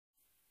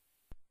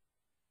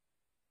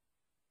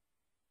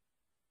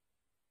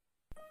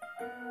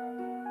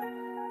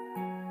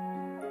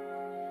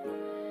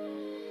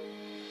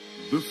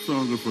This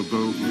song is for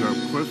those who have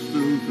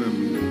questions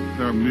and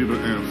have need of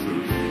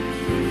answers.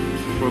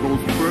 For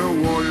those prayer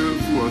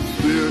warriors who are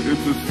still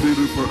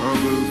interceding for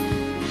others,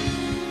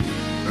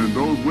 and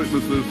those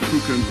witnesses who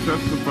can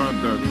testify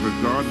that the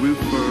God we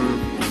serve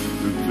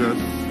is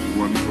just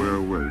one prayer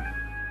away.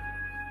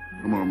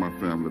 Come on, my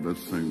family,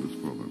 let's sing this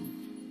for them.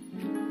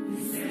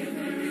 You say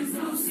there is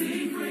no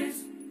secret.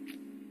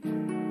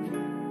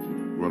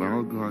 What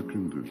our God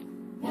can do.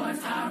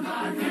 What our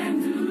God can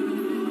do.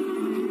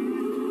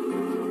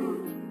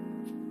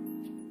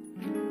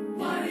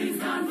 What He's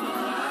done for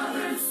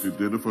others. He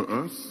did it for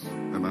us,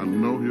 and I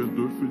know He'll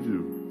do it for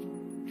you.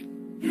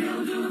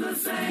 He'll do the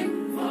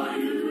same for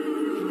you.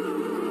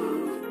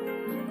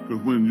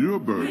 Because when you're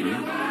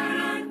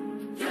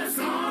burdened, just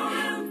call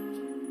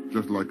Him.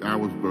 just like I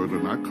was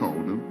burdened, I called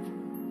Him.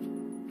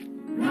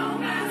 No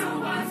matter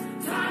what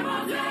time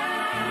of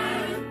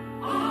day,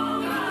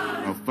 oh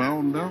God, I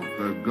found out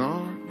that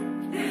God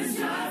is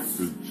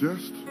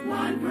just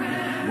one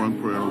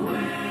prayer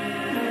away.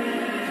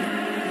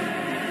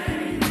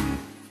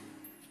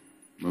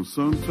 Now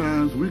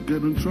sometimes we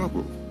get in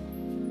trouble.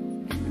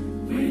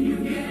 When you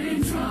get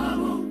in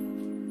trouble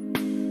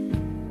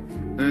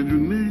and you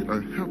need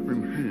a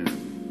helping hand.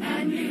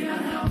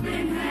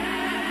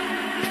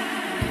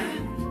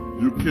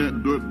 You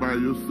can't do it by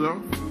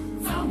yourself.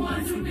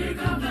 Someone to pick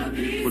up the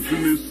pieces. But you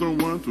need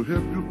someone to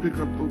help you pick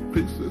up those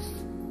pieces.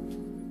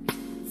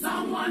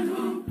 Someone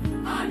who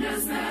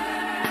understands.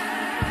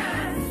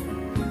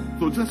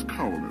 So just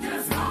call Him.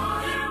 Just call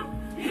Him.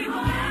 He will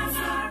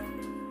answer.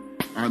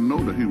 I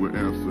know that He will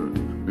answer.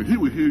 And He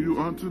will hear you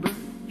on today.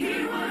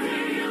 He will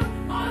hear you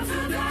on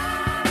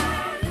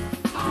today.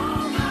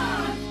 Oh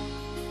God.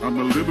 I'm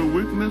a living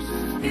witness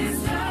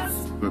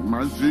that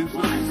my Jesus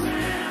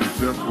is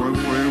just one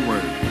prayer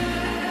away.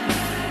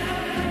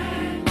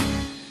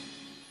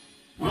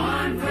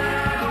 One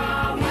prayer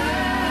away.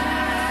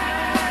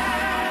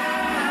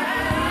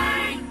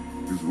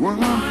 He's one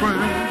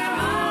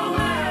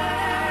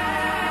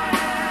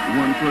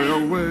prayer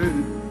away.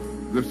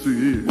 Yes, He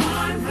is.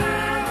 One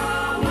prayer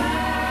away.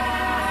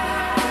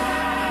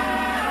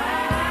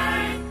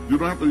 You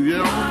don't have to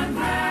yell. One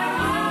prayer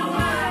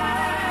away.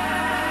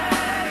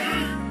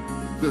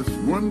 Just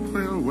one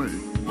prayer away.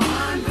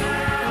 One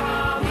prayer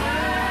away.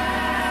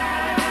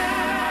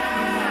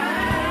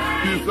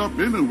 He's up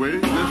anyway.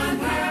 Listen.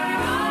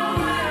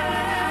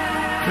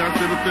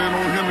 Cast everything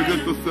on Him and get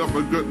yourself a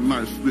good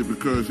night's sleep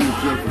because He's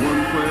just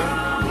one prayer.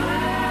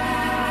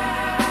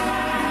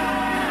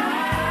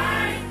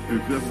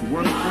 He's just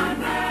one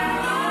prayer.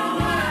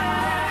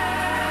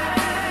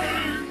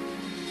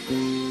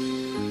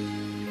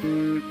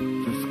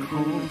 Just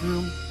call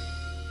Him.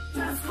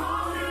 Just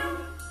call Him.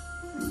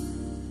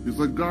 He's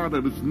a God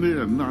that is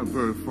near, not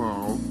very far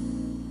off.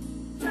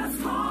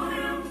 Just call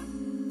Him.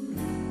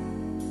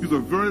 He's a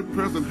very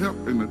present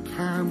help in the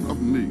time of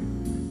need.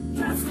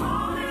 Just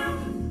call Him.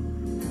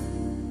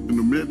 In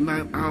the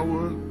midnight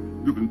hour,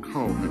 you can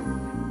call Him.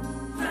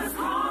 Just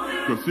call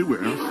Him. Because He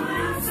will answer.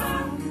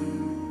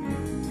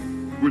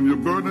 When you're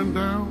burdened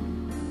down,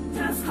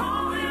 just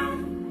call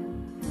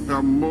Him.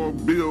 Have more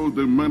bills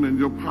than money in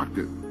your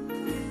pocket.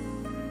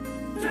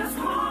 Just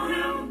call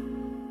Him.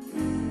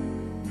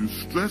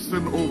 You're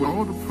stressing over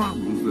all the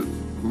problems that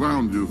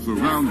surround you.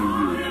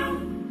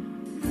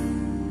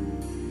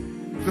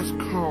 Just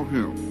call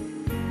Him.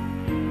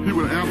 He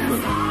will answer.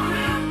 Just call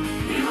Him.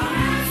 He will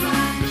answer.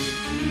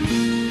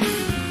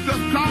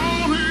 Just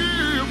call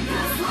Him.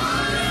 Just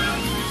call Him.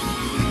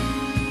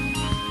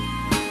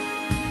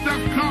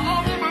 Just call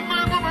on the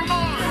name of the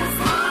Lord. Just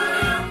call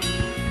Him.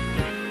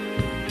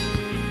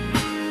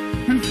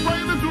 He's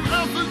waiting to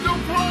answer your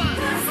prayer.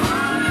 Just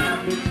call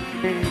Him.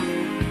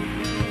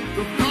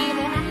 Just call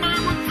on the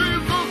name of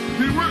Jesus.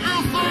 He will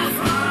answer. Just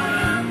call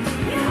Him.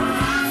 He will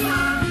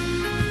answer.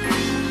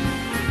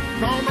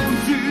 Call on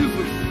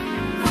Jesus.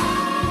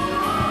 Call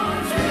on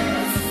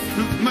Jesus.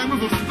 His name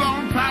is a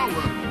strong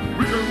tower.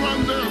 We can run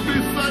there and be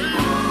saved.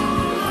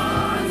 Call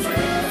on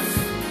Jesus.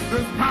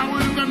 There's power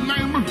in the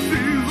name of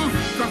Jesus.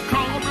 Just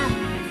call Him.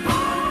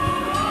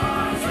 Call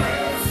on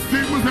Jesus.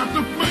 Demons have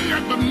to flee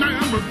at the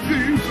name of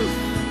Jesus.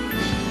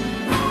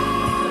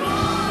 Call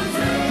on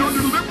Jesus. Your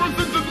deliverance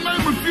in the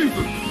name of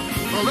Jesus.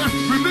 Well, let's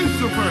release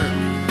your prayer.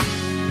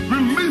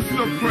 Release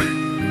your prayer.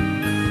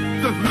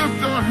 Just lift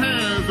your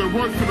hands and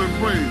worship and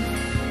praise.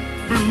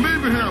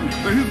 Believe in Him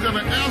that He's going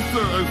to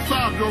answer and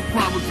solve your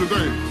problem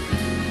today.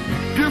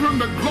 Give Him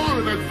the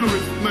glory that's due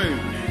His name.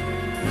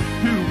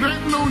 He's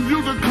waiting on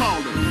you to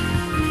call Him.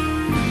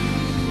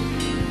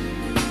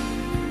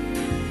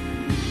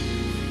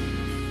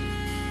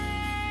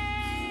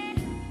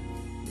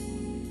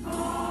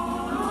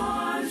 Call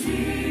on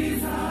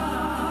Jesus.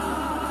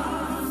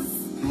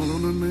 Call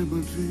on the name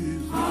of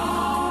Jesus.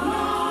 Call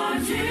on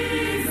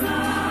Jesus.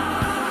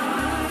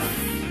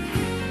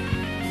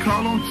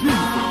 Call on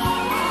Jesus.